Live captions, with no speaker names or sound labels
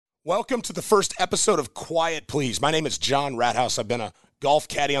Welcome to the first episode of Quiet Please. My name is John Rathouse. I've been a golf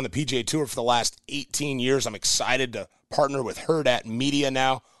caddy on the PGA Tour for the last 18 years. I'm excited to partner with Herd at Media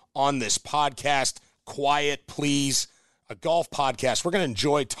now on this podcast, Quiet Please, a golf podcast. We're going to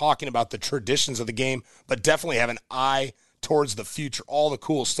enjoy talking about the traditions of the game, but definitely have an eye towards the future, all the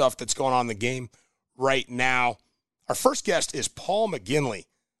cool stuff that's going on in the game right now. Our first guest is Paul McGinley,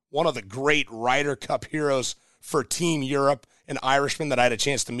 one of the great Ryder Cup heroes for Team Europe, an Irishman that I had a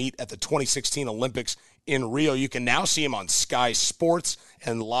chance to meet at the 2016 Olympics in Rio. You can now see him on Sky Sports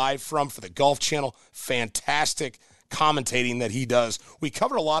and live for the Golf Channel. Fantastic commentating that he does. We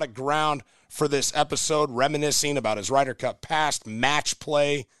covered a lot of ground for this episode, reminiscing about his Ryder Cup past, match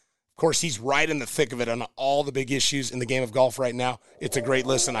play. Of course, he's right in the thick of it on all the big issues in the game of golf right now. It's a great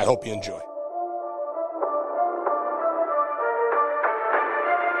listen. I hope you enjoy.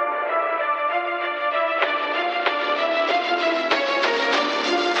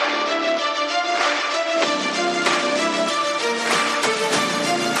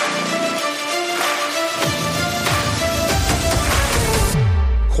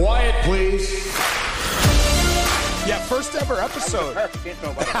 Quiet, please. Yeah, first ever episode.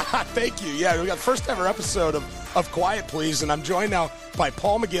 Thank you. Yeah, we got first ever episode of Quiet Please, and I'm joined now by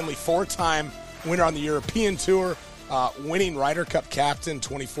Paul McGinley, four-time winner on the European Tour, winning Ryder Cup captain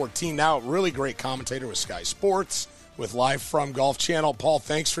 2014. Now, really great commentator with Sky Sports, with Live from Golf Channel. Paul,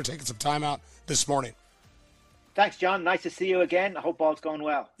 thanks for taking some time out this morning. Thanks, John. Nice to see you again. I hope all's going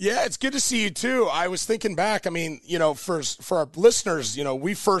well. Yeah, it's good to see you, too. I was thinking back, for our listeners,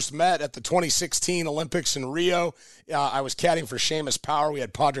 we first met at the 2016 Olympics in Rio. I was caddying for Seamus Power. We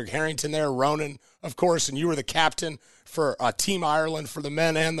had Padraig Harrington there, Ronan, of course, and you were the captain for Team Ireland for the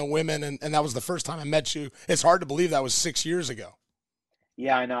men and the women, and that was the first time I met you. It's hard to believe that was 6 years ago.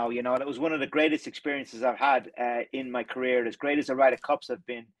 Yeah, I know. It was one of the greatest experiences I've had in my career. As great as the Ryder Cups have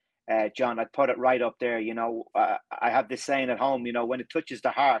been, John, I'd put it right up there. I have this saying at home, when it touches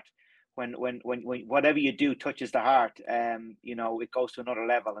the heart, when whatever you do touches the heart, it goes to another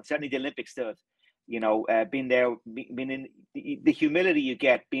level. And certainly the Olympics does. Being there, being in the humility you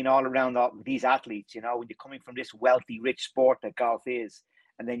get being all around all these athletes, when you're coming from this wealthy, rich sport that golf is,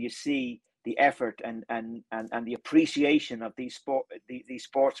 and then you see the effort and the appreciation of these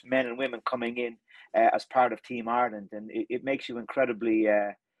sportsmen and women coming in as part of Team Ireland, and it makes you incredibly.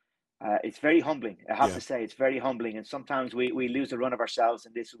 It's very humbling. I have to say, it's very humbling. And sometimes we lose the run of ourselves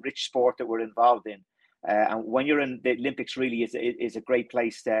in this rich sport that we're involved in. And when you're in the Olympics, really is a great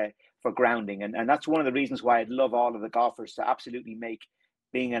place for grounding. And that's one of the reasons why I'd love all of the golfers to absolutely make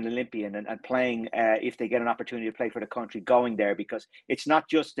being an Olympian and playing, if they get an opportunity to play for the country, going there, because it's not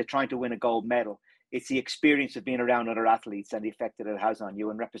just the trying to win a gold medal. It's the experience of being around other athletes and the effect that it has on you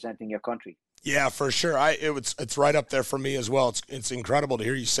and representing your country. Yeah, for sure. It's right up there for me as well. It's incredible to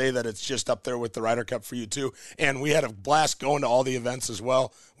hear you say that it's just up there with the Ryder Cup for you too. And we had a blast going to all the events as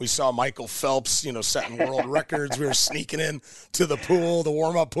well. We saw Michael Phelps, setting world records. We were sneaking in to the pool, the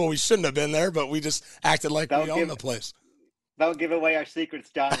warm-up pool. We shouldn't have been there, but we just acted like we owned the place. Don't give away our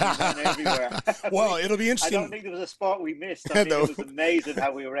secrets, John. We've gone everywhere. Well, it'll be interesting. I don't think there was a spot we missed. It was amazing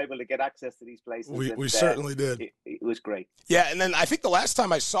how we were able to get access to these places. We certainly did. It was great. Yeah, and then I think the last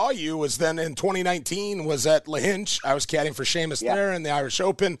time I saw you was then in 2019 was at Lahinch. I was caddying for Seamus there in the Irish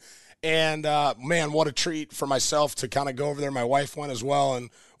Open. And, man, what a treat for myself to kind of go over there. My wife went as well,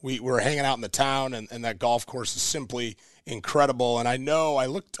 and we were hanging out in the town, and that golf course is simply incredible. And I know I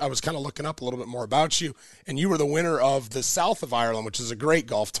was kind of looking up a little bit more about you, and you were the winner of the South of Ireland, which is a great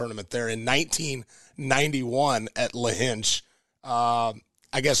golf tournament there in 1991 at Lahinch.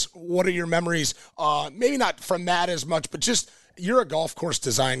 I guess, what are your memories? Maybe not from that as much, but just you're a golf course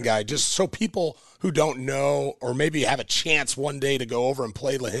design guy, just so people who don't know or maybe have a chance one day to go over and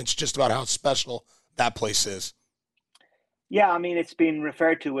play Lahinch, just about how special that place is. Yeah, it's been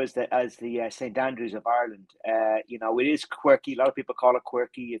referred to as the St. Andrews of Ireland. It is quirky. A lot of people call it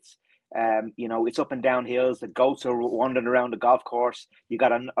quirky. It's it's up and down hills. The goats are wandering around the golf course. You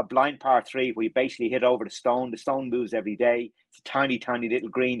got a blind par 3 where you basically hit over the stone. The stone moves every day. It's a tiny, tiny little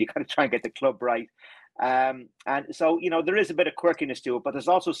green. You got to try and get the club right. And so, there is a bit of quirkiness to it, but there's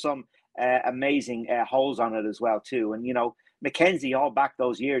also some amazing holes on it as well, too. And, Mackenzie, all back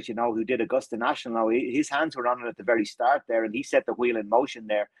those years, who did Augusta National, his hands were on it at the very start there, and he set the wheel in motion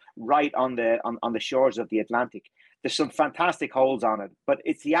there, right on the shores of the Atlantic. There's some fantastic holes on it, but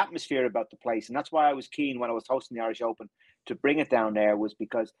it's the atmosphere about the place, and that's why I was keen when I was hosting the Irish Open to bring it down there, was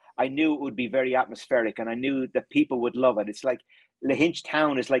because I knew it would be very atmospheric, and I knew that people would love it. It's like Lahinch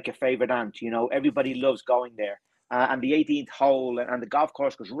town is like your favorite aunt, everybody loves going there. And the 18th hole and the golf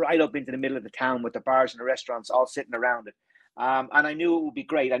course goes right up into the middle of the town with the bars and the restaurants all sitting around it. And I knew it would be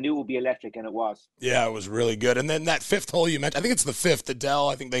great. I knew it would be electric, and it was. Yeah, it was really good. And then that fifth hole you mentioned, I think it's the fifth, the Dell,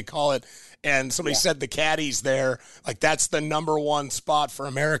 I think they call it. And somebody said the caddies there, like that's the number one spot for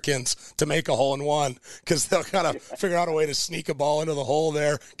Americans to make a hole in one, because they'll kind of figure out a way to sneak a ball into the hole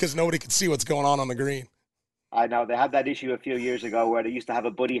there because nobody can see what's going on the green. I know they had that issue a few years ago where they used to have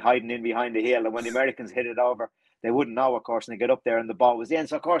a buddy hiding in behind the hill, and when the Americans hit it over, they wouldn't know, of course, and they get up there and the ball was in.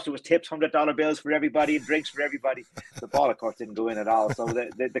 So, of course, there was tips, $100 bills for everybody and drinks for everybody. The ball, of course, didn't go in at all. So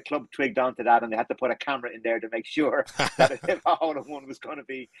the club twigged onto that, and they had to put a camera in there to make sure that if a hole in one was going to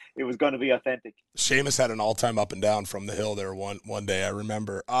be, it was going to be authentic. Seamus had an all-time up and down from the hill there one day, I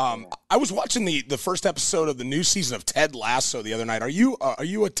remember. I was watching the first episode of the new season of Ted Lasso the other night. Are you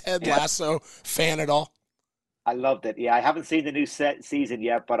a Ted Lasso fan at all? I loved it. Yeah, I haven't seen the new season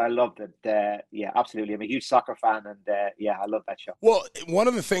yet, but I loved it. Yeah, absolutely. I'm a huge soccer fan, and I love that show. Well, one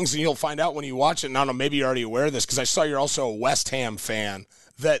of the things that you'll find out when you watch it, and I don't know, maybe you're already aware of this, because I saw you're also a West Ham fan,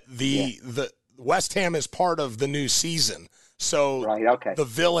 that the West Ham is part of the new season. So the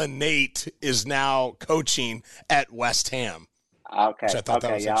villain Nate is now coaching at West Ham. Okay.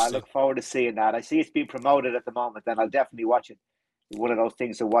 I look forward to seeing that. I see it's being promoted at the moment, and I'll definitely watch it. One of those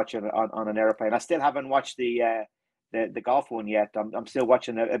things to watch on an airplane. I still haven't watched the golf one yet. I'm still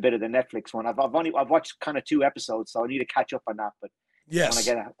watching a bit of the Netflix one. I've watched kind of 2 episodes, so I need to catch up on that. But yes,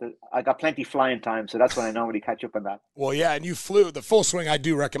 I got plenty flying time, so that's when I normally catch up on that. Well, yeah, and you flew the Full Swing. I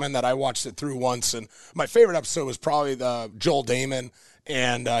do recommend that. I watched it through once, and my favorite episode was probably the Joel Damon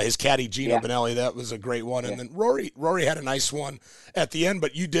and his caddy Gino Benelli. That was a great one. And then Rory had a nice one at the end.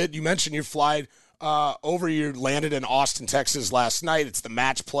 But you mentioned you fly. You landed in Austin, Texas last night. It's the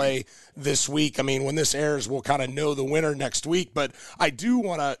match play this week. I mean, when this airs, we'll kind of know the winner next week. But I do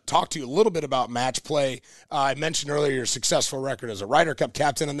want to talk to you a little bit about match play. I mentioned earlier your successful record as a Ryder Cup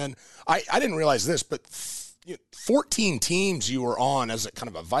captain. And then I didn't realize this, but 14 teams you were on as a kind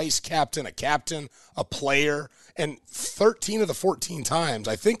of a vice captain, a player, and 13 of the 14 times.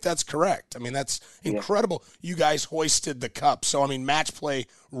 I think that's correct. I mean, that's incredible. You guys hoisted the cup. So, I mean, match play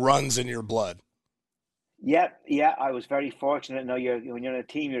runs in your blood. Yeah, I was very fortunate. When you're in a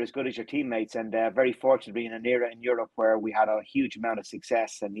team, you're as good as your teammates, and very fortunate being in an era in Europe where we had a huge amount of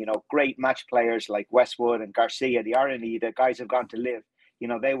success, and great match players like Westwood and Garcia, the guys who've gone to live.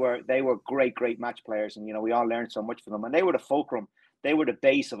 They were great match players, and we all learned so much from them. And they were the fulcrum, they were the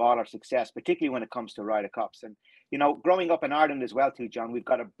base of all our success, particularly when it comes to Ryder Cups. And growing up in Ireland as well, too, John, we've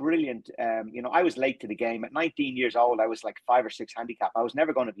got a brilliant. I was late to the game at 19 years old. I was like 5 or 6 handicap. I was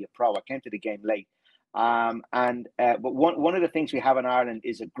never going to be a pro. I came to the game late. But one of the things we have in Ireland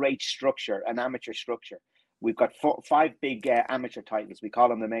is a great structure, an amateur structure. We've got 5 big amateur titles. We call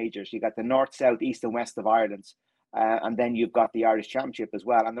them the majors. You got the North, South, East, and West of Ireland's, and then you've got the Irish Championship as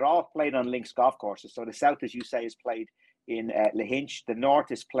well. And they're all played on links golf courses. So the South, as you say, is played in Lahinch. The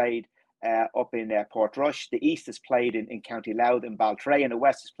North is played up in Portrush. The East is played in County Louth and Baltray, and the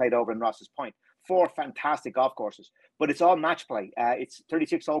West is played over in Ross's Point. 4 fantastic golf courses, but it's all match play. It's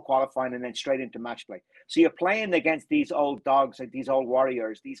 36-hole qualifying and then straight into match play. So you're playing against these old dogs, like these old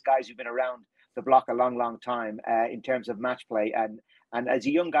warriors, these guys who've been around the block a long time in terms of match play. And as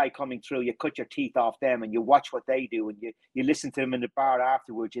a young guy coming through, you cut your teeth off them and you watch what they do, and you listen to them in the bar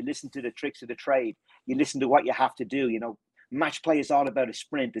afterwards. You listen to the tricks of the trade. You listen to what you have to do. Match play is all about a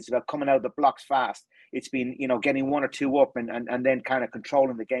sprint. It's about coming out of the blocks fast. It's been, getting 1 or 2 up and then kind of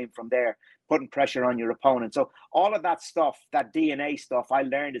controlling the game from there, putting pressure on your opponent. So all of that stuff, that DNA stuff, I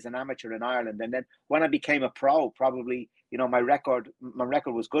learned as an amateur in Ireland. And then when I became a pro, probably, my record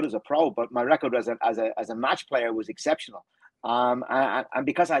was good as a pro, but my record as a match player was exceptional. And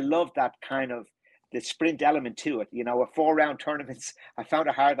because I loved that kind of the sprint element to it, a 4-round tournaments, I found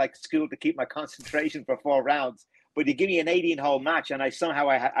it hard, like school, to keep my concentration for 4 rounds. But you give me an 18-hole match, and I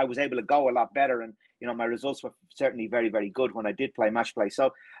was able to go a lot better, and my results were certainly very, very good when I did play match play.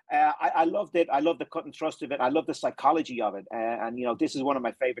 So I loved it. I love the cut and thrust of it. I love the psychology of it, and this is one of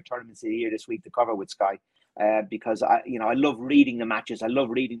my favorite tournaments of the year this week to cover with Sky, because I love reading the matches. I love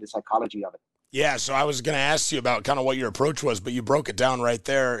reading the psychology of it. Yeah, so I was going to ask you about kind of what your approach was, but you broke it down right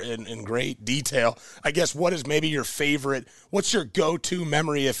there in great detail. I guess what is maybe your favorite, what's your go-to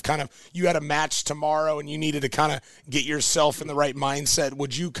memory if kind of you had a match tomorrow and you needed to kind of get yourself in the right mindset?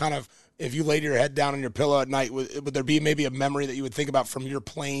 Would you kind of, if you laid your head down on your pillow at night, would there be maybe a memory that you would think about from your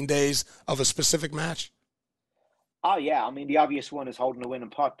playing days of a specific match? Oh, yeah. I mean, the obvious one is holding the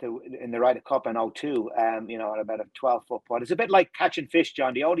winning putt in the Ryder Cup in 2002, at about a 12-foot putt. It's a bit like catching fish,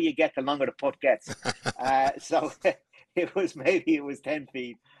 John. The older you get, the longer the putt gets. So it was 10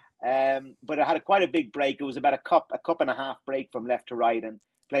 feet. But it had quite a big break. It was about a cup and a half break from left to right, and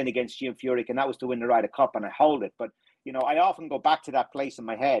playing against Jim Furyk, and that was to win the Ryder Cup, and I hold it. But I often go back to that place in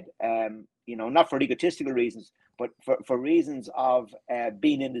my head, not for egotistical reasons, but for reasons of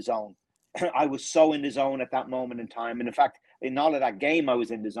being in the zone. I was so in the zone at that moment in time. And in fact, in all of that game, I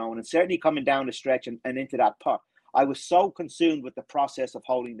was in the zone, and certainly coming down the stretch and into that putt. I was so consumed with the process of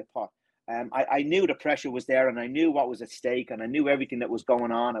holding the putt. I knew the pressure was there, and I knew what was at stake, and I knew everything that was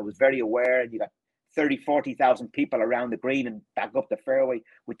going on. I was very aware, and you got 30, 40,000 people around the green and back up the fairway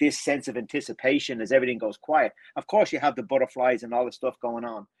with this sense of anticipation as everything goes quiet. Of course, you have the butterflies and all the stuff going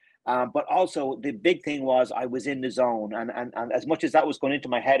on. But also the big thing was I was in the zone, and as much as that was going into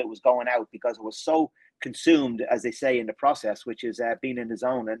my head, it was going out because I was so consumed, as they say in the process, which is being in the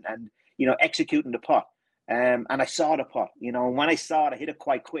zone and executing the putt. And I saw the putt, and when I saw it, I hit it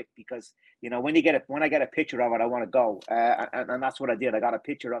quite quick because, when I get a picture of it, I want to go. And that's what I did. I got a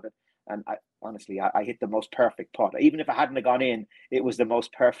picture of it. And honestly, I hit the most perfect putt. Even if it hadn't have gone in, it was the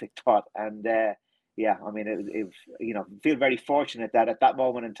most perfect putt. And feel very fortunate that at that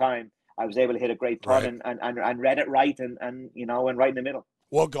moment in time, I was able to hit a great putt and read it right and right in the middle.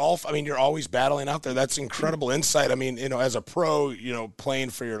 Well, golf, you're always battling out there. That's incredible insight. As a pro, playing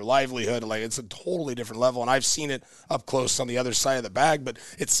for your livelihood, like it's a totally different level. And I've seen it up close on the other side of the bag, but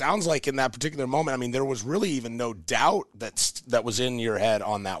it sounds like in that particular moment, there was really even no doubt that was in your head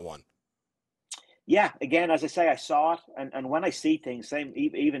on that one. Yeah. Again, as I say, I saw it. And when I see things, same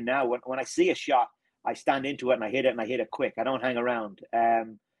even now, when I see a shot, I stand into it and I hit it quick. I don't hang around.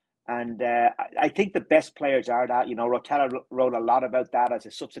 I think the best players are that. Rotella wrote a lot about that as I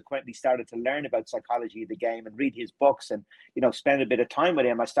subsequently started to learn about psychology of the game and read his books and, spend a bit of time with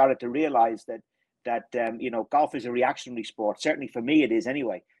him. I started to realize that golf is a reactionary sport. Certainly for me, it is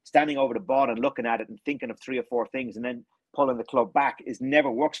anyway. Standing over the ball and looking at it and thinking of 3 or 4 things and then pulling the club back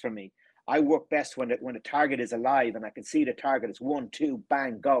never works for me. I work best when the target is alive and I can see the target. It's 1, 2,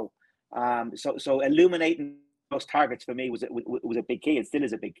 bang, go. So illuminating those targets for me was a big key. It still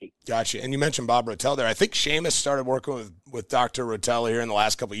is a big key. Gotcha. And you mentioned Bob Rotella there. I think Seamus started working with Dr. Rotella here in the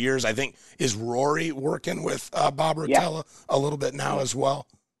last couple of years. I think, is Rory working with Bob Rotella a little bit now as well?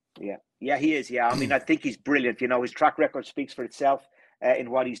 Yeah, he is. Yeah. I think he's brilliant. His track record speaks for itself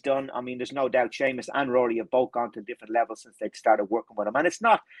in what he's done. There's no doubt Seamus and Rory have both gone to different levels since they started working with him. And it's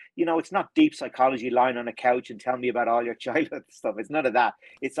not, it's not deep psychology lying on a couch and tell me about all your childhood stuff. It's none of that.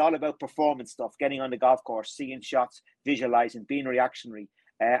 It's all about performance stuff, getting on the golf course, seeing shots, visualizing, being reactionary.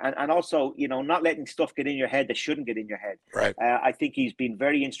 And also, not letting stuff get in your head that shouldn't get in your head. Right. I think he's been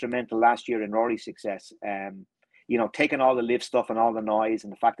very instrumental last year in Rory's success. Taking all the live stuff and all the noise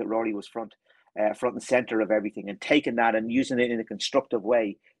and the fact that Rory was front and center of everything and taking that and using it in a constructive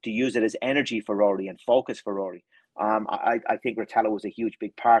way to use it as energy for Rory and focus for Rory. I think Rotella was a huge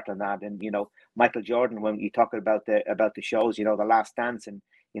big part on that. And, Michael Jordan, when you talk about the shows, The Last Dance, and,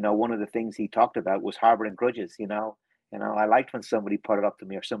 one of the things he talked about was harboring grudges, I liked when somebody put it up to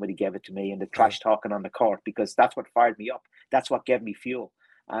me or somebody gave it to me and the trash talking on the court, because that's what fired me up. That's what gave me fuel.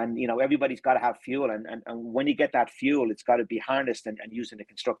 And, everybody's got to have fuel. And when you get that fuel, it's got to be harnessed and used in a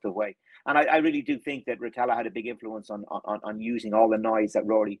constructive way. And I really do think that Rotella had a big influence on using all the noise that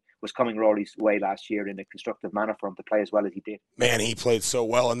Rory was coming Rory's way last year in a constructive manner for him to play as well as he did. Man, he played so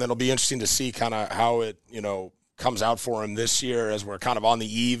well. And then it'll be interesting to see kind of how it, comes out for him this year as we're kind of on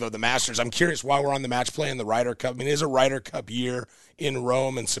the eve of the Masters. I'm curious why we're on the match play in the Ryder Cup. It is a Ryder Cup year in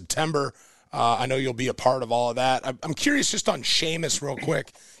Rome in September. I know you'll be a part of all of that. I'm curious just on Seamus real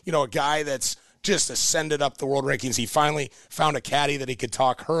quick, a guy that's just ascended up the world rankings. He finally found a caddy that he could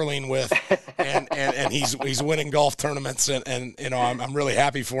talk hurling with, and he's winning golf tournaments, and I'm really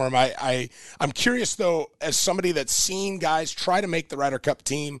happy for him. I'm curious though, as somebody that's seen guys try to make the Ryder Cup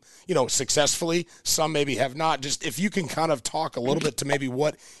team, successfully, some maybe have not, just if you can kind of talk a little bit to maybe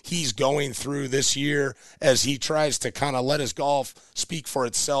what he's going through this year as he tries to kind of let his golf speak for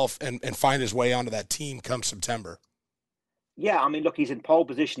itself and find his way onto that team come September. Yeah, look, he's in pole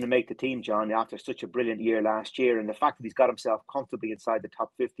position to make the team, John, after such a brilliant year last year. And the fact that he's got himself comfortably inside the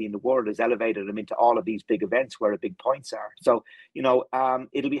top 50 in the world has elevated him into all of these big events where the big points are. So,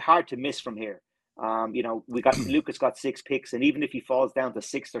 it'll be hard to miss from here. Lucas got 6 picks, and even if he falls down to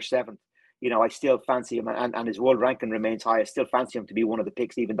 6th or 7th, I still fancy him, and his world ranking remains high. I still fancy him to be one of the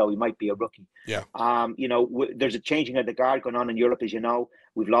picks, even though he might be a rookie. Yeah. There's a changing of the guard going on in Europe, as you know.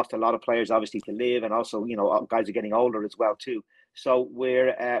 We've lost a lot of players, obviously, to live, and also, guys are getting older as well too. So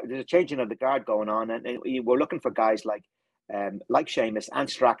there's a changing of the guard going on, and we're looking for guys like like Seamus and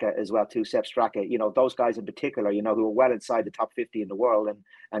Straka as well too, Sepp Straka, those guys in particular, who are well inside the top 50 in the world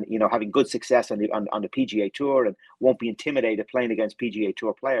and having good success on the PGA Tour and won't be intimidated playing against PGA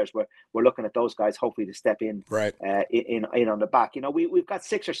Tour players. We're looking at those guys hopefully to step in, right, in on the back. We've got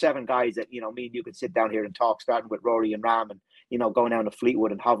 6 or 7 guys that, me and you could sit down here and talk, starting with Rory and Ram, and going down to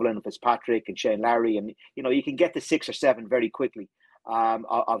Fleetwood and Hovland and Fitzpatrick and Shane Lowry, and you can get to 6 or 7 very quickly.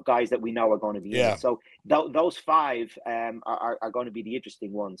 Of guys that we know are going to be in it. So those 5 are going to be the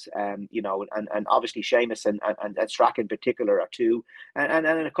interesting ones, and obviously Seamus and Strack in particular are 2, and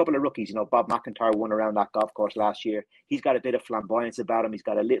a couple of rookies. Bob McIntyre won around that golf course last year. He's got a bit of flamboyance about him. He's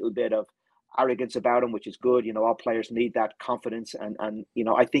got a little bit of arrogance about him, which is good. All players need that confidence, and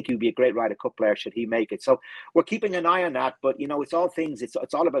I think he'd be a great Ryder Cup player should he make it. So we're keeping an eye on that, but it's all things. It's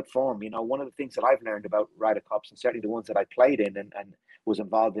all about form. One of the things that I've learned about Ryder Cups, and certainly the ones that I played in and was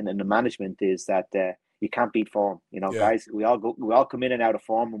involved in the management, is that you can't beat form. Guys, we all come in and out of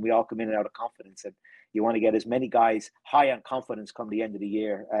form, and we all come in and out of confidence, and you want to get as many guys high on confidence come the end of the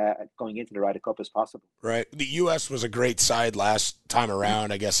year going into the Ryder Cup as possible. Right. The U.S. was a great side last time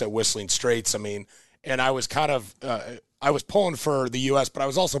around, I guess, at Whistling Straits. I mean, and I was kind of I was pulling for the U.S., but I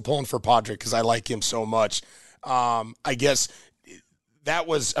was also pulling for Padraig because I like him so much. I guess that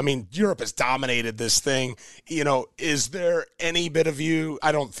was, Europe has dominated this thing. Is there any bit of you,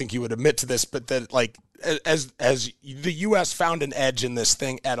 I don't think you would admit to this, but that as the U.S. found an edge in this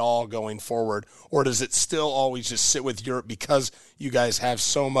thing at all going forward, or does it still always just sit with Europe because you guys have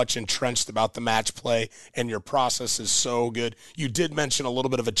so much entrenched about the match play and your process is so good? You did mention a little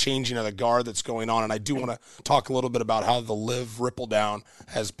bit of a changing of the guard that's going on, and I do want to talk a little bit about how the Live Ripple Down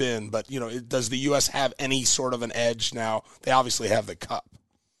has been, but does the U.S. have any sort of an edge now? They obviously have the Cup.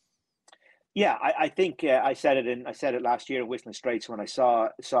 Yeah, I think I said it last year in Whistling Straits when I saw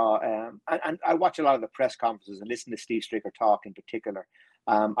and I watch a lot of the press conferences and listen to Steve Stricker talk in particular.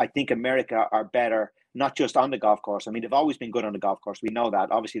 I think America are better, not just on the golf course. They've always been good on the golf course. We know that.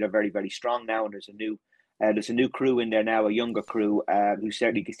 Obviously, they're very, very strong now, and there's a new crew in there now, a younger crew who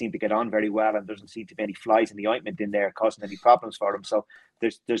certainly seem to get on very well, and doesn't seem to be any flies in the ointment in there causing any problems for them. So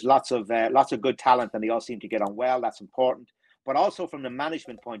there's lots of good talent, and they all seem to get on well. That's important. But also from the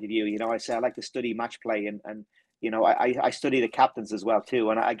management point of view, I say I like to study match play, and I study the captains as well too,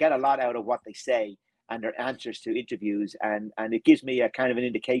 and I get a lot out of what they say and their answers to interviews, and it gives me a kind of an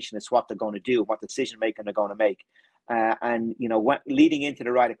indication as to what they're going to do, what decision making they're going to make, leading into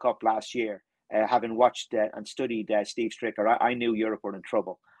the Ryder Cup last year, having watched and studied Steve Stricker, I knew Europe were in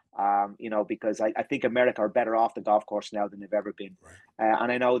trouble. Because I think America are better off the golf course now than they've ever been. And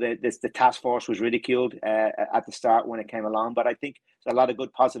I know that the task force was ridiculed at the start when it came along, but I think a lot of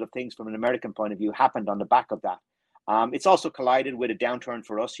good positive things from an American point of view happened on the back of that. It's also collided with a downturn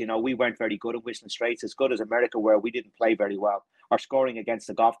for us. We weren't very good at Whistling Straits, as good as America were. We didn't play very well. Our scoring against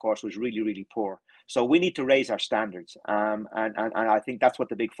the golf course was really, really poor. So we need to raise our standards. And I think that's what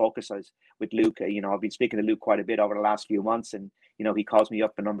the big focus is with Luke. I've been speaking to Luke quite a bit over the last few months, and he calls me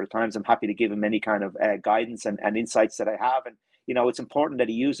up a number of times. I'm happy to give him any kind of guidance and insights that I have. And it's important that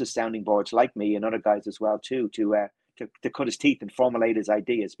he uses sounding boards like me and other guys as well too to cut his teeth and formulate his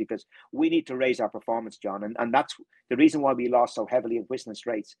ideas, because we need to raise our performance, John. And that's the reason why we lost so heavily in Whistling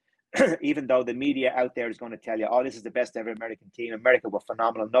Straits. Even though the media out there is going to tell you, oh, this is the best ever American team. America were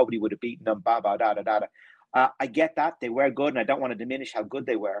phenomenal. Nobody would have beaten them. I get that. They were good, and I don't want to diminish how good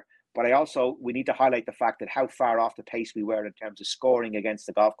they were. But we need to highlight the fact that how far off the pace we were in terms of scoring against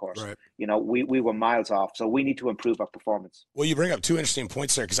the golf course. Right. We were miles off. So we need to improve our performance. Well, you bring up 2 interesting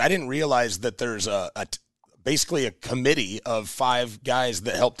points there, because I didn't realize that there's basically a committee of 5 guys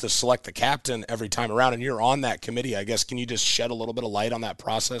that help to select the captain every time around, and you're on that committee, I guess. Can you just shed a little bit of light on that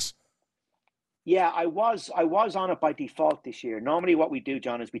process? Yeah, I was on it by default this year. Normally what we do,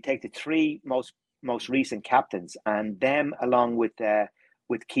 John, is we take the 3 most recent captains, and them along with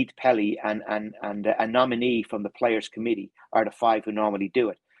Keith Pelly and a nominee from the players committee are the 5 who normally do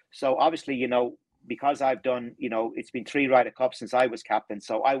it. So obviously, because I've done, it's been 3 Ryder Cups since I was captain,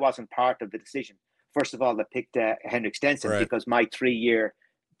 so I wasn't part of the decision. First of all, they picked Henrik Stenson, right, because my 3-year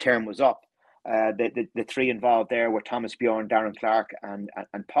term was up. The 3 involved there were Thomas Bjorn, Darren Clark, and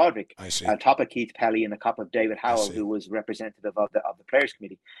Padraig, on top of Keith Pelly and a couple of David Howell, who was representative of the players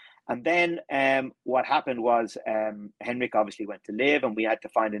committee. And then what happened was Henrik obviously went to Live, and we had to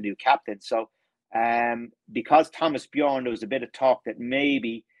find a new captain. So because Thomas Bjorn, there was a bit of talk that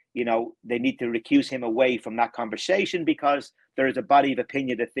maybe they need to recuse him away from that conversation, because there is a body of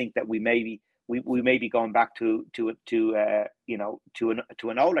opinion to think that we may be going back to an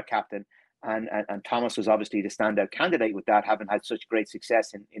older captain. and Thomas was obviously the standout candidate with that, having had such great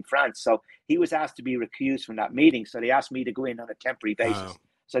success in France. So he was asked to be recused from that meeting. So they asked me to go in on a temporary basis.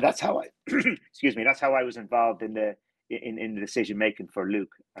 So that's how I, excuse me, that's how I was involved in the decision making for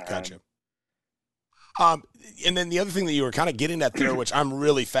Luke. Gotcha. And then the other thing that you were kind of getting at there, which I'm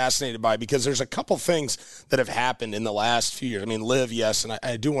really fascinated by, because there's a couple things that have happened in the last few years. I mean, Liv, yes, and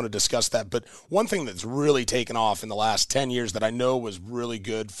I do want to discuss that. But one thing that's really taken off in the last 10 years that I know was really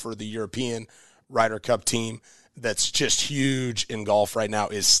good for the European Ryder Cup team that's just huge in golf right now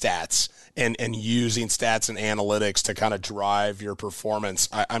is stats and using stats and analytics to kind of drive your performance.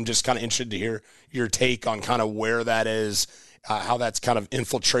 I'm just kind of interested to hear your take on kind of where that is, how that's kind of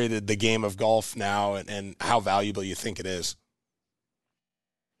infiltrated the game of golf now, and how valuable you think it is.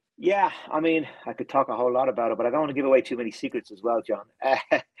 Yeah, I mean, I could talk a whole lot about it, but I don't want to give away too many secrets as well, John.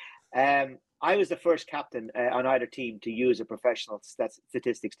 I was the first captain on either team to use a professional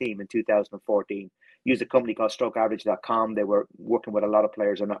statistics team in 2014. Used a company called StrokeAverage.com. They were working with a lot of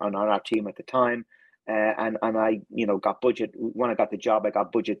players on our team at the time. And I, got budget. When I got the job, I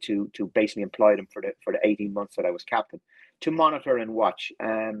got budget to basically employ them for the 18 months that I was captain, to monitor and watch.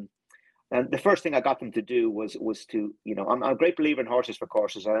 And the first thing I got them to do was to, I'm a great believer in horses for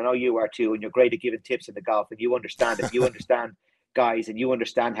courses, and I know you are too, and you're great at giving tips in the golf, and you understand it. You understand guys, and you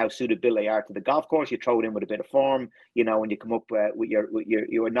understand how suitable they are to the golf course. You throw it in with a bit of form, and you come up with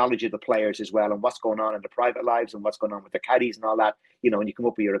your knowledge of the players as well, and what's going on in their private lives and what's going on with the caddies and all that, and you come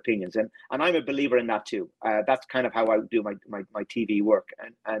up with your opinions. And I'm a believer in that too. That's kind of how I do my TV work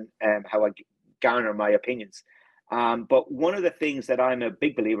and how I garner my opinions. But one of the things that I'm a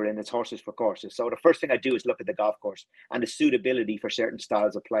big believer in is horses for courses. So the first thing I do is look at the golf course and the suitability for certain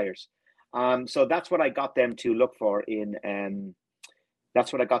styles of players. So that's what I got them to look for in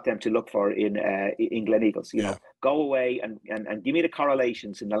Gleneagles. Go away and give me the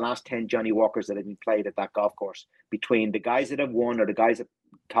correlations in the last 10 Johnny Walkers that have been played at that golf course between the guys that have won or the guys at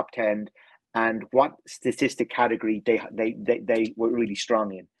top 10 and what statistic category they were really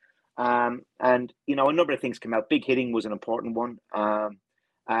strong in. And a number of things came out. Big hitting was an important one.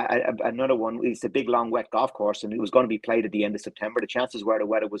 Another one is the big long wet golf course, and it was going to be played at the end of September. The chances were the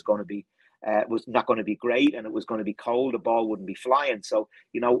weather was going to be was not going to be great, and it was going to be cold. The ball wouldn't be flying. So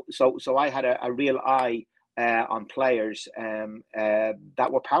so I had a real eye on players that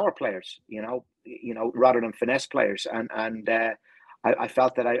were power players, rather than finesse players, and I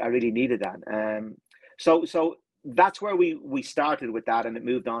felt that I really needed that. So that's where we started with that, and it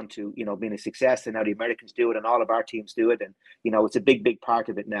moved on to being a success, and now the Americans do it, and all of our teams do it, and it's a big part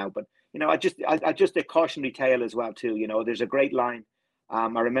of it now. But I just a cautionary tale as well too. There's a great line. I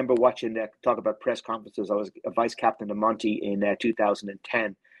remember watching talk about press conferences. I was a vice captain of Monty in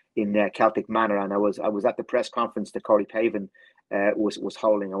 2010 in Celtic Manor, and I was at the press conference that Corey Pavin was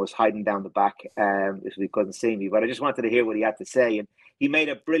holding. I was hiding down the back if he couldn't see me, but I just wanted to hear what he had to say, and he made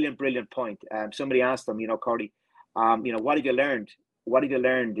a brilliant point. Somebody asked him, Corey, what have you learned? What have you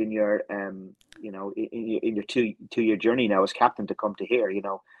learned in your, in your 2-year journey now as captain to come to here?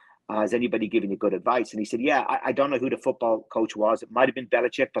 Has anybody given you good advice? And he said, yeah, I don't know who the football coach was. It might have been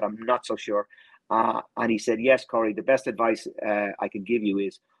Belichick, but I'm not so sure. And he said, yes, Corey, the best advice I can give you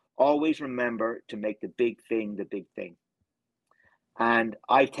is always remember to make the big thing the big thing. And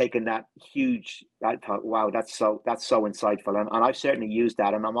I've taken that huge. I thought, wow, that's so insightful, and I've certainly used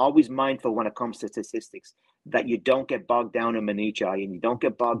that. And I'm always mindful when it comes to statistics that you don't get bogged down in minutiae, and you don't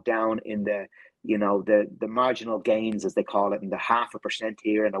get bogged down in the the marginal gains, as they call it, and the 0.5%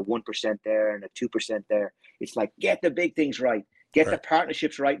 here and a 1% there and a 2% there. It's like, get the big things right, get the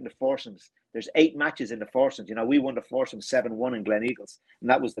partnerships right in the foursomes. There's 8 matches in the foursomes. We won the foursome 7-1 in Gleneagles, and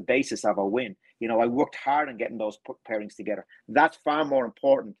that was the basis of our win. I worked hard on getting those pairings together. That's far more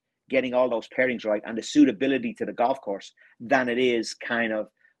important, getting all those pairings right and the suitability to the golf course, than it is kind of,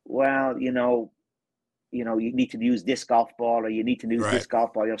 well, you need to use this golf ball, or you need to use this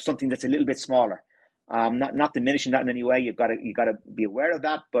golf ball, something that's a little bit smaller. Not diminishing that in any way. You've got to be aware of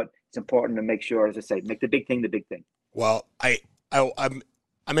that, but it's important to make sure, as I say, make the big thing the big thing. Well,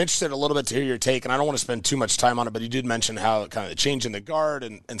 I'm interested a little bit to hear your take, and I don't want to spend too much time on it, but you did mention how kind of the change in the guard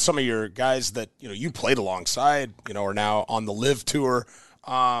and some of your guys that you played alongside, are now on the Live Tour.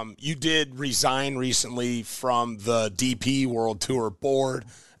 You did resign recently from the DP World Tour board.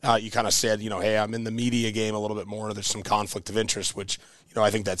 You kind of said, hey, I'm in the media game a little bit more. There's some conflict of interest, which,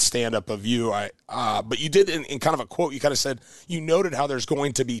 I think that's stand-up of you. But you did, in kind of a quote, you kind of said, you noted how there's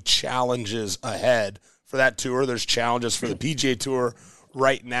going to be challenges ahead for that tour. There's challenges for the PGA Tour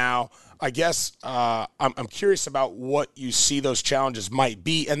right now. I guess I'm curious about what you see those challenges might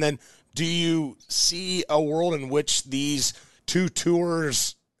be. And then do you see a world in which these two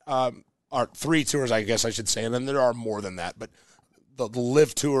tours or 3 tours, I guess I should say, and then there are more than that, but the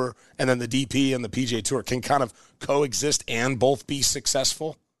Live Tour and then the DP and the PGA Tour can kind of coexist and both be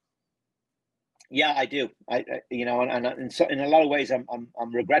successful? Yeah, I do. And so in a lot of ways, I'm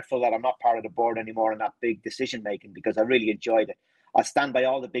regretful that I'm not part of the board anymore in that big decision making, because I really enjoyed it. I stand by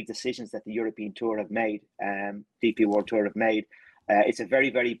all the big decisions that the European Tour have made, DP World Tour have made. It's a very,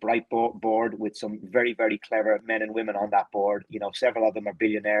 very bright board with some very, very clever men and women on that board. Several of them are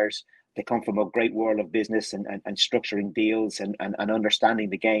billionaires. They come from a great world of business and structuring deals and understanding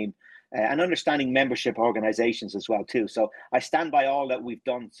the game. And understanding membership organizations as well too. So I stand by all that we've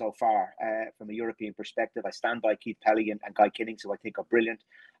done so far from a European perspective. I stand by Keith Pelly and Guy Kinnings, who I think are brilliant.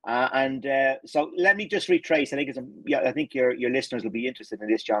 So let me just retrace. I think your listeners will be interested in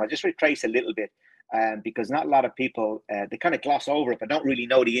this, John. I'll just retrace a little bit because not a lot of people, they kind of gloss over it, but don't really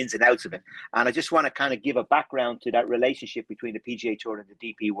know the ins and outs of it. And I just want to kind of give a background to that relationship between the PGA Tour and the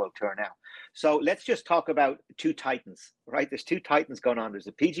DP World Tour now. So let's just talk about two titans, right? There's two titans going on. There's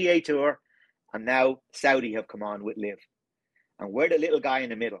the PGA Tour, and now Saudi have come on with Live. And we're the little guy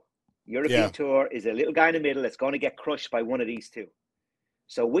in the middle. European Tour is a little guy in the middle that's going to get crushed by one of these two.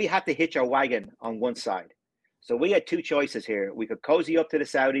 So we had to hitch our wagon on one side. So we had two choices here. We could cozy up to the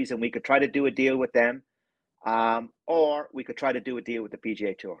Saudis and we could try to do a deal with them, or we could try to do a deal with the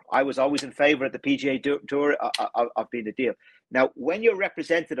PGA Tour. I was always in favor of the PGA Tour of being the deal. Now, when you're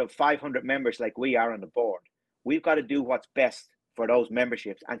representative of 500 members like we are on the board, we've got to do what's best for those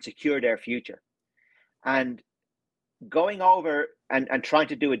memberships and secure their future. And going over and trying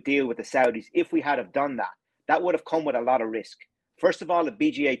to do a deal with the Saudis, if we had have done that, that would have come with a lot of risk. First of all, the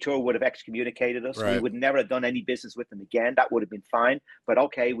PGA Tour would have excommunicated us. Right. We would never have done any business with them again. That would have been fine. But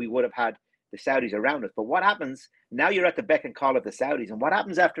okay, we would have had the Saudis around us. But what happens, now you're at the beck and call of the Saudis. And what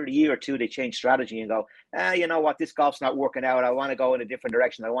happens after a year or two, they change strategy and go, you know what, this golf's not working out. I want to go in a different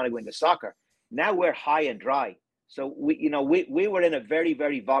direction. I want to go into soccer. Now we're high and dry. So we were in a very,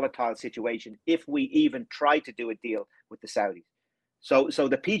 very volatile situation if we even tried to do a deal with the Saudis. So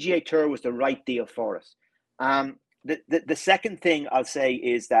the PGA Tour was the right deal for us. The second thing I'll say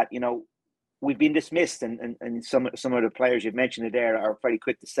is that, we've been dismissed, and some of the players you've mentioned it there are very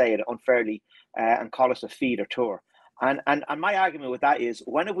quick to say it unfairly and call us a feeder tour. And my argument with that is,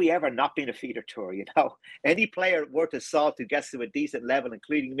 when have we ever not been a feeder tour? Any player worth his salt who gets to a decent level,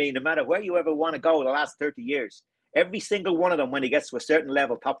 including me, no matter where you ever want to go the last 30 years, every single one of them, when he gets to a certain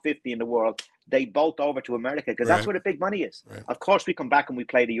level, top 50 in the world, they bolt over to America because that's where the big money is. Right. Of course, we come back and we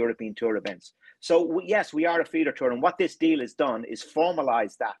play the European Tour events. So, yes, we are a feeder tour. And what this deal has done is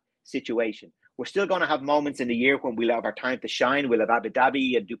formalize that situation. We're still going to have moments in the year when we'll have our time to shine. We'll have Abu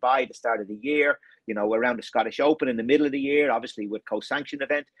Dhabi and Dubai at the start of the year, around the Scottish Open in the middle of the year, obviously with co-sanctioned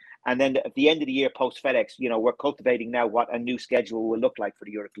event. And then at the end of the year, post FedEx, we're cultivating now what a new schedule will look like for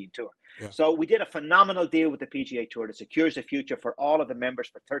the European Tour. Yeah. So we did a phenomenal deal with the PGA Tour that secures the future for all of the members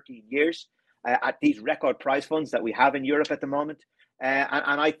for 13 years at these record prize funds that we have in Europe at the moment.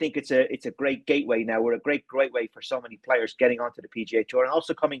 And I think it's a great gateway now. We're a great way for so many players getting onto the PGA Tour and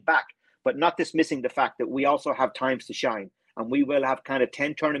also coming back, but not dismissing the fact that we also have times to shine. And we will have kind of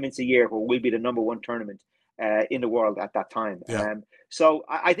 10 tournaments a year where we'll be the number one tournament in the world at that time. Yeah. So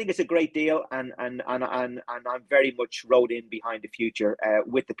I think it's a great deal, and I'm very much rode in behind the future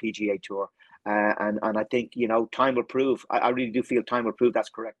with the PGA Tour. And I think, time will prove. I really do feel time will prove that's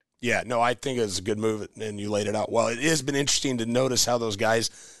correct. Yeah, no, I think it's a good move, and you laid it out well. It has been interesting to notice how those guys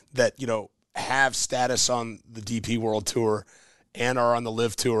that, have status on the DP World Tour and are on the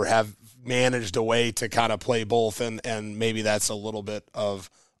Live Tour have managed a way to kind of play both, and maybe that's a little bit of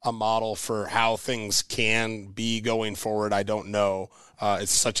a model for how things can be going forward. I don't know.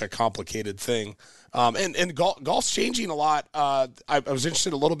 It's such a complicated thing. And golf's changing a lot. I was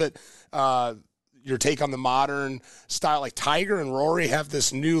interested a little bit, your take on the modern style. Like Tiger and Rory have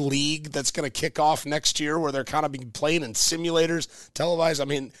this new league that's going to kick off next year where they're kind of being playing in simulators, televised. I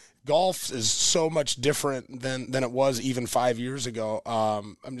mean, golf is so much different than it was even 5 years ago.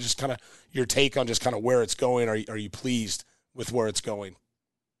 I'm just kind of your take on just kind of where it's going. Are you pleased with where it's going?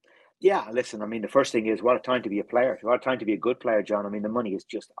 Yeah, listen, I mean, the first thing is what a time to be a player. What a time to be a good player, John. I mean, the money is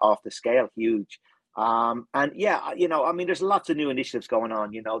just off the scale, huge. And yeah, I mean, there's lots of new initiatives going on,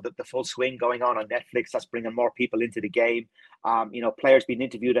 the full swing going on Netflix. That's bringing more people into the game. Players being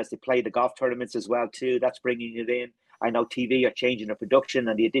interviewed as they play the golf tournaments as well, too. That's bringing it in. I know TV are changing the production,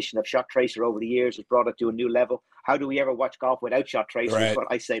 and the addition of Shot Tracer over the years has brought it to a new level. How do we ever watch golf without Shot Tracer? Right. Is what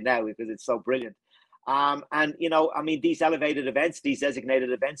I say now, because it's so brilliant. And, these elevated events, these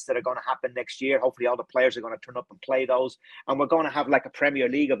designated events that are going to happen next year, hopefully all the players are going to turn up and play those. And we're going to have like a Premier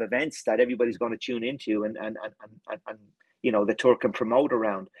League of events that everybody's going to tune into and the tour can promote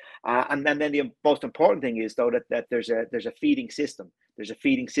around. And then the most important thing is, though, that there's a feeding system. There's a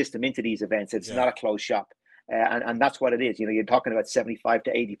feeding system into these events. It's not a closed shop. And that's what it is. You're talking about 75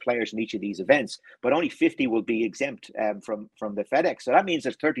 to 80 players in each of these events, but only 50 will be exempt from the FedEx. So that means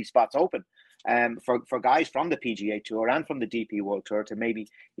there's 30 spots open for guys from the PGA Tour and from the DP World Tour to maybe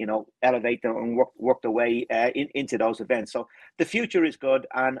elevate them and work their way into those events. So the future is good,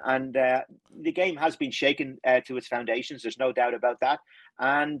 and the game has been shaken to its foundations. There's no doubt about that.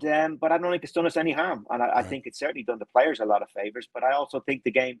 And but I don't think it's done us any harm, and I think it's certainly done the players a lot of favors. But I also think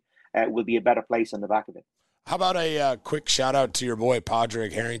the game will be a better place on the back of it. How about a quick shout out to your boy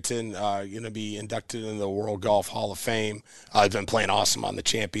Padraig Harrington, going to be inducted into the World Golf Hall of Fame. He's been playing awesome on the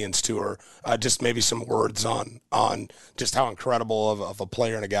Champions Tour. Just maybe some words on just how incredible of a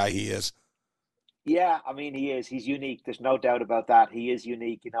player and a guy he is. Yeah, I mean, he is. He's unique. There's no doubt about that. He is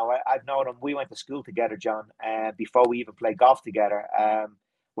unique. I've known him. We went to school together, John, before we even played golf together.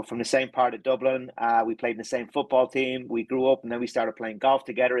 We're from the same part of Dublin. We played in the same football team. We grew up, and then we started playing golf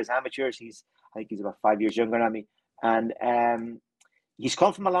together as amateurs. I think he's about 5 years younger than me, and he's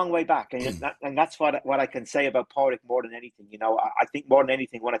come from a long way back. And that's what I can say about Padraig more than anything. I think more than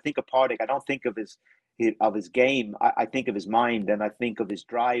anything, when I think of Padraig, I don't think of his game. I think of his mind, and I think of his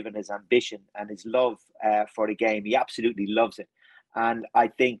drive and his ambition and his love for the game. He absolutely loves it, and I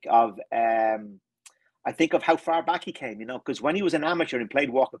think of how far back he came. Because when he was an amateur and played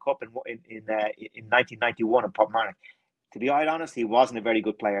Walker Cup in 1991 in Portmarnock, to be quite honest, he wasn't a very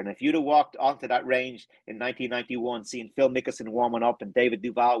good player. And if you'd have walked onto that range in 1991, seeing Phil Mickelson warming up and David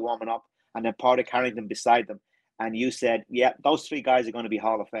Duval warming up, and then Padraig Harrington beside them, and you said, yeah, those three guys are going to be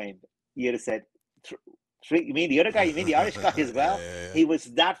Hall of Fame, you'd have said, you mean the other guy? You mean the Irish guy as well? Yeah. He was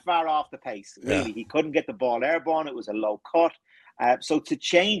that far off the pace, really. Yeah. He couldn't get the ball airborne. It was a low cut. So to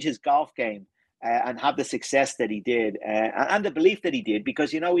change his golf game and have the success that he did, and the belief that he did,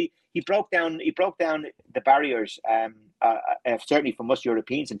 because he broke down the barriers, certainly for most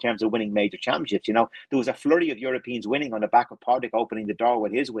Europeans in terms of winning major championships. There was a flurry of Europeans winning on the back of Padraig opening the door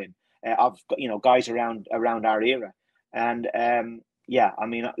with his win of guys around our era, and I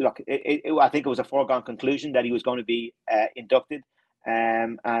mean, look, I think it was a foregone conclusion that he was going to be inducted,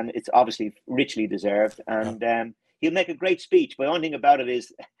 and it's obviously richly deserved, and he'll make a great speech. But the only thing about it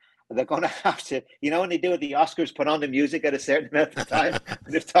is, they're going to have to, when they do at the Oscars, put on the music at a certain amount of time.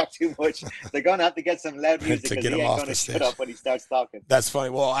 They've talked too much. They're going to have to get some loud music to because get he him ain't off going the to stage. shut up when he starts talking. That's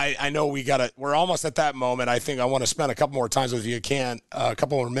funny. Well, I know we're almost at that moment. I think I want to spend a couple more times with you if you can, a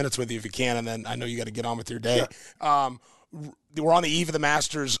couple more minutes with you if you can, and then I know you got to get on with your day. Sure. We're on the eve of the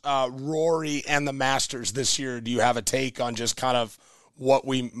Masters. Rory and the Masters this year. Do you have a take on just kind of what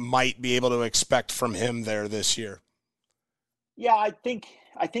we might be able to expect from him there this year? Yeah, I think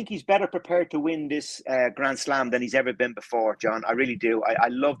he's better prepared to win this Grand Slam than he's ever been before, John. I really do. I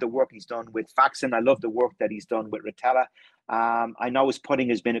love the work he's done with Faxon. I love the work that he's done with Rotella. I know his putting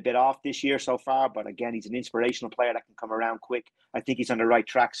has been a bit off this year so far, but again, he's an inspirational player that can come around quick. I think he's on the right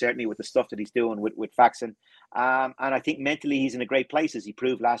track, certainly with the stuff that he's doing with Faxon. And I think mentally he's in a great place, as he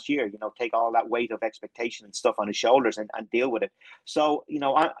proved last year. Take all that weight of expectation and stuff on his shoulders and deal with it. So,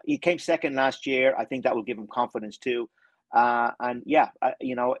 he came second last year. I think that will give him confidence too. If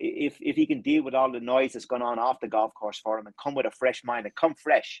he can deal with all the noise that's going on off the golf course for him and come with a fresh mind and come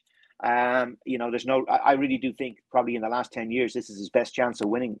fresh, I really do think probably in the last 10 years, this is his best chance of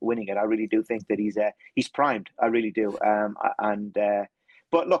winning it. I really do think that he's primed. I really do.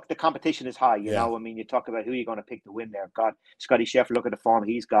 But look, the competition is high, you know. I mean, you talk about who you're going to pick to win there. God, Scotty Scheffler, look at the form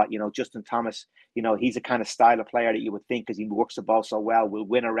he's got. Justin Thomas, he's a kind of style of player that you would think, because he works the ball so well, will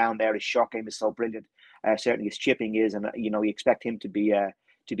win around there. His shot game is so brilliant. Certainly his chipping is, and you expect him to be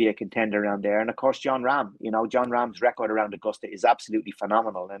a contender around there. And of course, John Rahm. John Rahm's record around Augusta is absolutely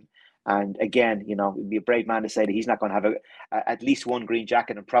phenomenal. And again, it'd be a brave man to say that he's not going to have at least one green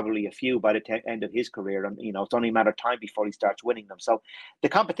jacket and probably a few by the end of his career. And it's only a matter of time before he starts winning them. So the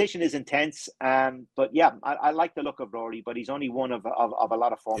competition is intense. But yeah, I like the look of Rory, but he's only one of a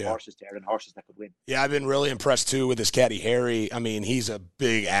lot of form horses there, and horses that could win. Yeah, I've been really impressed too with his caddy Harry. I mean, he's a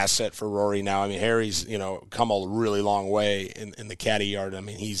big asset for Rory now. I mean, Harry's come a really long way in the caddy yard. I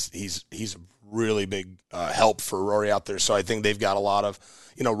mean, he's a really big help for Rory out there. So I think they've got a lot of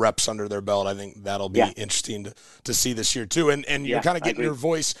reps under their belt. I think that'll be interesting to see this year too. And you're kind of getting your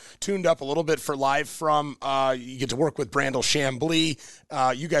voice tuned up a little bit for live from. You get to work with Brandel Chambly.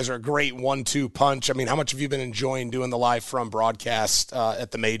 You guys are a great 1-2 punch. I mean, how much have you been enjoying doing the live from broadcast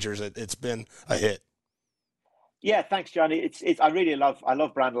at the majors? It's been a hit. Yeah, thanks, Johnny. I love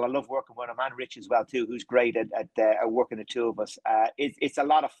Brandel. I love working with him, and Rich as well too, who's great at working the two of us. It's a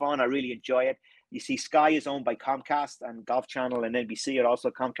lot of fun. I really enjoy it. you see Sky is owned by Comcast, and Golf Channel and NBC are also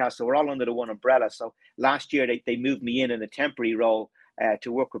Comcast. So we're all under the one umbrella. So last year they moved me in a temporary role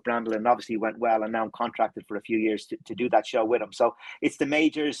to work with Brandel, and obviously went well. And now I'm contracted for a few years to do that show with him. So it's the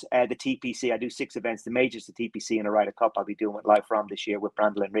majors, the TPC. I do 6 events, the majors, the TPC, and a Ryder Cup. I'll be doing it live from this year with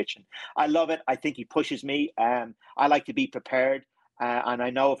Brandel and Rich. And I love it. I think he pushes me. I like to be prepared. And I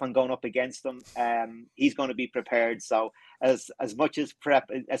know if I'm going up against him, he's going to be prepared. So as much as prep,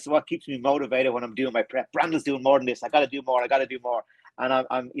 that's what keeps me motivated when I'm doing my prep. Brandel's doing more than this. I got to do more. And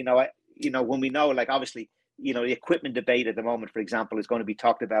I'm when we know, like, obviously, the equipment debate at the moment, for example, is going to be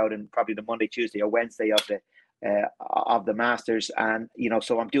talked about in probably the Monday, Tuesday, or Wednesday of the Masters. And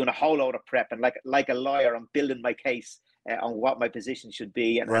so I'm doing a whole load of prep, and like a lawyer, I'm building my case on what my position should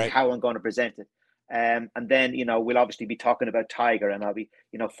be and how I'm going to present it. And then, we'll obviously be talking about Tiger, and I'll be,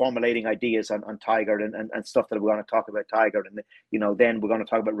 formulating ideas on Tiger and stuff that we're going to talk about Tiger. And, then we're going to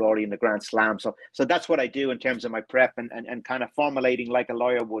talk about Rory and the Grand Slam. So that's what I do in terms of my prep and kind of formulating like a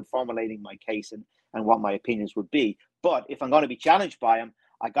lawyer would, formulating my case and what my opinions would be. But if I'm going to be challenged by him,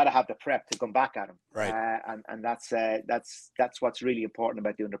 I got to have the prep to come back at him. Right. And that's what's really important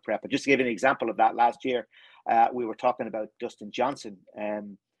about doing the prep. And just to give you an example of that, last year, we were talking about Dustin Johnson,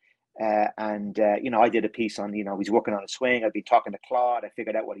 I did a piece on, he's working on a swing. I'd be talking to Claude. I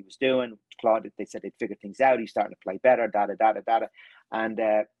figured out what he was doing. Claude, they said they'd figured things out. He's starting to play better, data. And,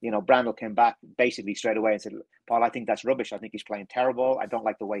 Brandel came back basically straight away and said, Paul, I think that's rubbish. I think he's playing terrible. I don't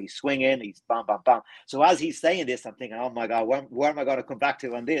like the way he's swinging. He's bam, bam, bam. So as he's saying this, I'm thinking, oh my God, where am I going to come back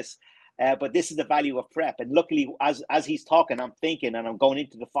to on this? But this is the value of prep. And luckily, as he's talking, I'm thinking and I'm going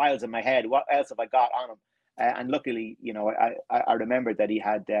into the files in my head. What else have I got on him? And luckily, I remembered that he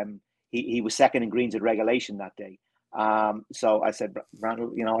had he was second in greens at regulation that day. So I said,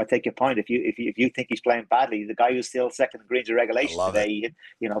 Brandel, I take your point. If you think he's playing badly, the guy who's still second in greens at regulation today, he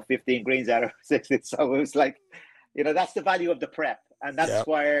hit 15 greens out of 60. So it was like, that's the value of the prep, and that's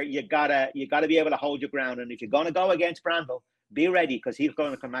where you gotta be able to hold your ground. And if you're gonna go against Brandel, be ready, because he's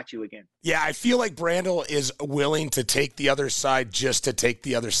going to come at you again. Yeah, I feel like Brandel is willing to take the other side just to take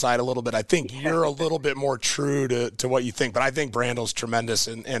the other side a little bit. I think you're a little bit more true to what you think, but I think Brandel's tremendous,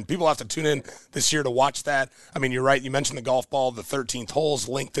 and people have to tune in this year to watch that. I mean, you're right. You mentioned the golf ball. The 13th hole is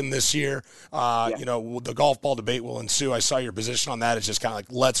lengthened this year. The golf ball debate will ensue. I saw your position on that. It's just kind of like,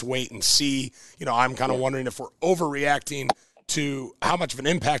 let's wait and see. I'm kind of wondering if we're overreacting to how much of an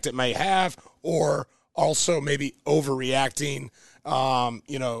impact it may have, or also maybe overreacting,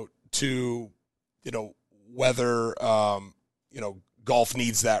 to, whether, golf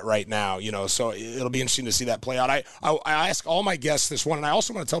needs that right now, so it'll be interesting to see that play out. I ask all my guests this one, and I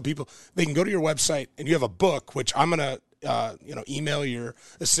also want to tell people they can go to your website, and you have a book, which I'm going to, email your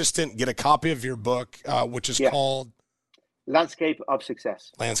assistant, get a copy of your book, which is called Landscape of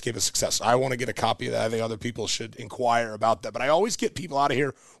Success. Landscape of Success. I want to get a copy of that. I think other people should inquire about that, but I always get people out of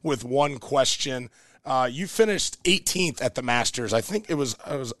here with one question. You finished 18th at the Masters. I think it was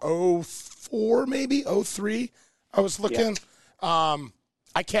 04, maybe 03. I was looking. Yeah.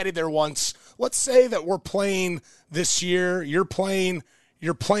 I caddied there once. Let's say that we're playing this year. You're playing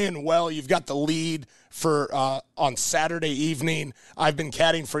well. You've got the lead for on Saturday evening. I've been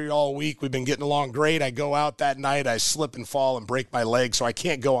caddying for you all week. We've been getting along great. I go out that night. I slip and fall and break my leg, so I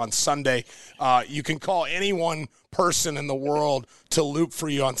can't go on Sunday. You can call any one person in the world to loop for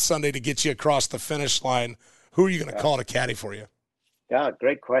you on Sunday to get you across the finish line. Who are you going to call to caddy for you? Yeah,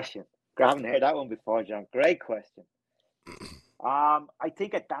 great question. I haven't heard that one before, John. Great question. I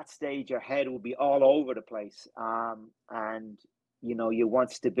think at that stage your head will be all over the place, and you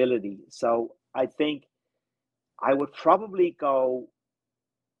want stability. So I think I would probably go.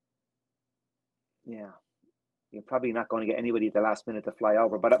 Yeah. You're probably not going to get anybody at the last minute to fly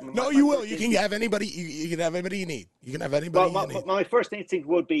over, but you will. You can have anybody. You can have anybody you need. You can have anybody. My first instinct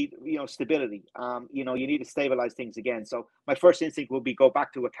would be, stability. You need to stabilize things again. So my first instinct would be go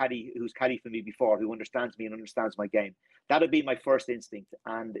back to a caddy who's caddy for me before, who understands me and understands my game. That would be my first instinct.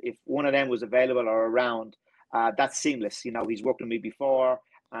 And if one of them was available or around, that's seamless. He's worked with me before,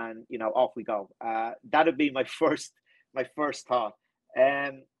 and off we go. That would be my first thought.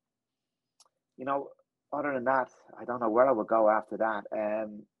 Other than that, I don't know where I would go after that.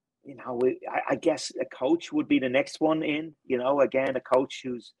 I guess a coach would be the next one in. Again, a coach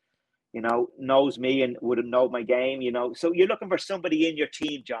who's, knows me and would know my game. So you're looking for somebody in your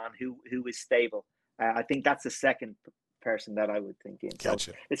team, John, who is stable. I think that's the second person that I would think in. So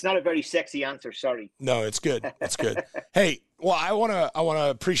Gotcha. it's not a very sexy answer. Sorry. No, it's good. It's good. Hey, well, I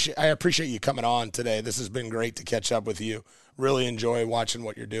appreciate you coming on today. This has been great to catch up with you. Really enjoy watching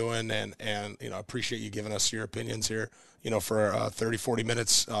what you're doing, and appreciate you giving us your opinions here, for 30, 40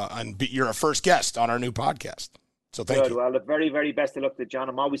 minutes. And you're a first guest on our new podcast. So thank you. Well, the very, very best of luck to John.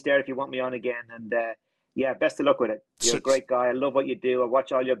 I'm always there if you want me on again. And best of luck with it. You're a great guy. I love what you do. I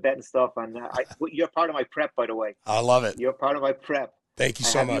watch all your betting stuff, and you're part of my prep, by the way. I love it. You're part of my prep. Thank you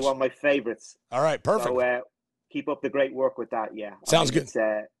so much. I have you one of my favorites. All right, perfect. So keep up the great work with that. Yeah, sounds good.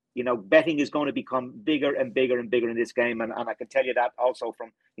 Betting is going to become bigger and bigger and bigger in this game, and I can tell you that also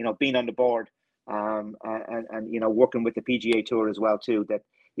from being on the board, and working with the PGA Tour as well too. That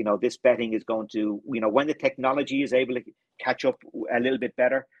this betting is going to when the technology is able to catch up a little bit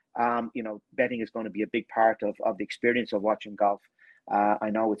better. Betting is going to be a big part of the experience of watching golf. I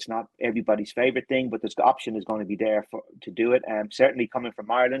know it's not everybody's favorite thing, but the option is going to be there to do it. Certainly coming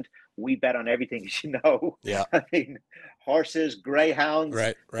from Ireland, we bet on everything, as you know. Yeah. I mean, horses, greyhounds,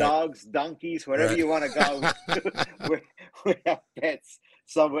 dogs, donkeys, wherever you want to go, we have bets.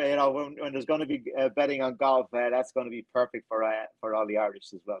 So when there's going to be betting on golf, that's going to be perfect for all the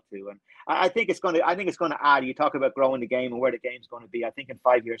Irish as well too. And I think it's going to add. You talk about growing the game and where the game's going to be. I think in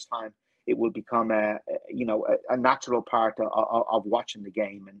 5 years' time, it will become a natural part of watching the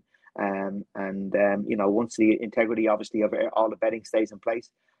game. And once the integrity obviously of all the betting stays in place,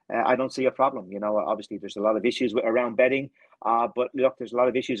 I don't see a problem. Obviously there's a lot of issues around betting, but look, there's a lot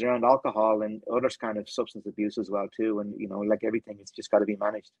of issues around alcohol and other kind of substance abuse as well too. And like everything, it's just got to be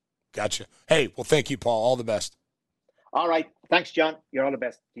managed. Gotcha. Hey, well, thank you, Paul. All the best. All right, thanks, John. You're all the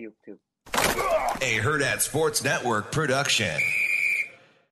best to you too. A Herd at Sports Network production.